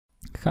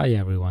Hi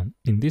everyone,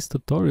 in this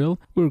tutorial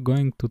we're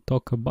going to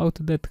talk about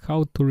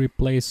how to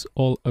replace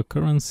all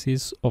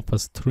occurrences of a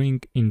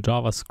string in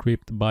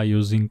JavaScript by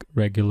using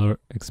regular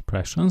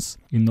expressions.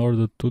 In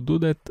order to do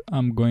that,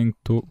 I'm going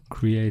to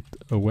create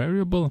a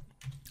variable.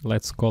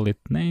 Let's call it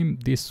name.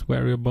 This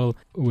variable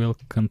will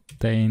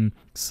contain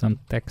some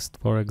text,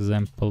 for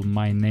example,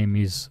 my name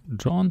is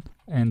John.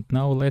 And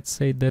now let's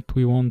say that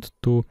we want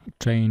to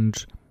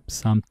change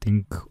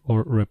something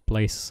or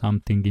replace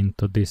something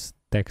into this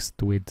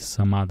text with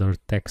some other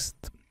text.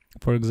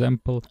 For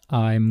example,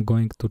 I'm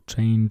going to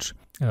change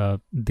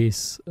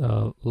this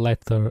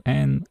letter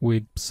N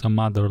with some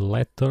other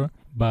letter,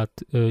 but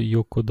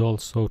you could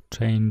also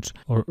change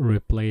or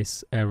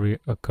replace every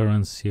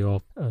occurrence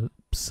of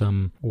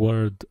some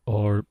word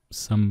or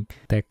some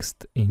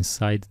text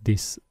inside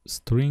this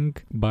string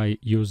by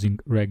using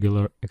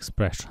regular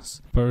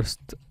expressions.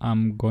 First,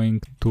 I'm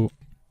going to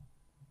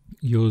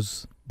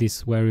use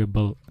this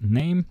variable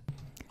name,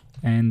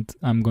 and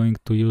I'm going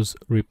to use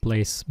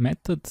replace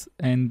method,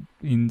 and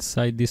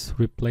inside this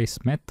replace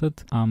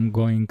method I'm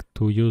going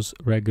to use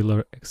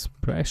regular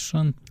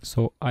expression.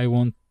 So I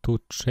want to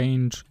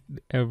change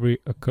every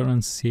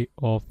occurrence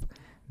of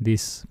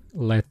this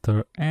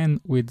letter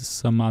N with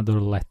some other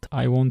letter.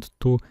 I want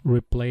to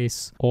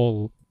replace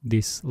all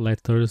these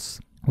letters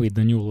with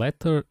a new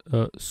letter,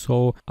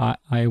 so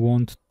I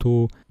want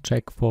to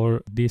check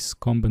for this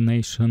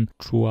combination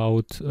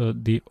throughout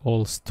the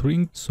whole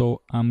string.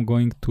 So I'm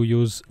going to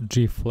use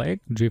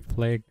gflag.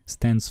 Gflag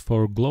stands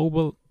for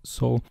global,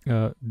 so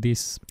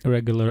this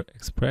regular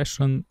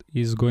expression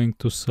is going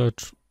to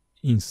search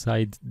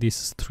inside this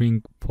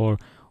string for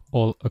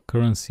all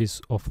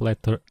occurrences of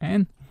letter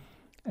N,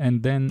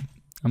 and then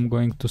I'm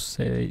going to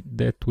say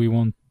that we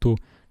want to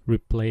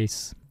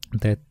replace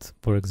that,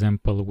 for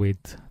example,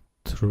 with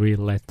 3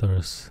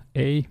 letters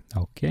A.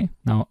 Okay,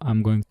 now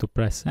I'm going to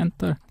press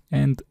enter,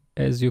 and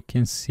as you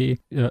can see,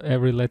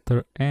 every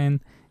letter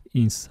N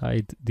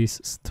inside this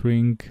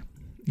string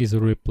is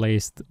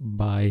replaced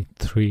by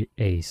 3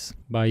 A's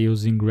by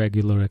using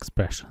regular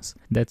expressions.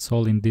 That's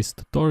all in this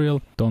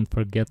tutorial. Don't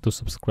forget to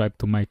subscribe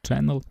to my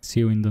channel.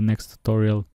 See you in the next tutorial.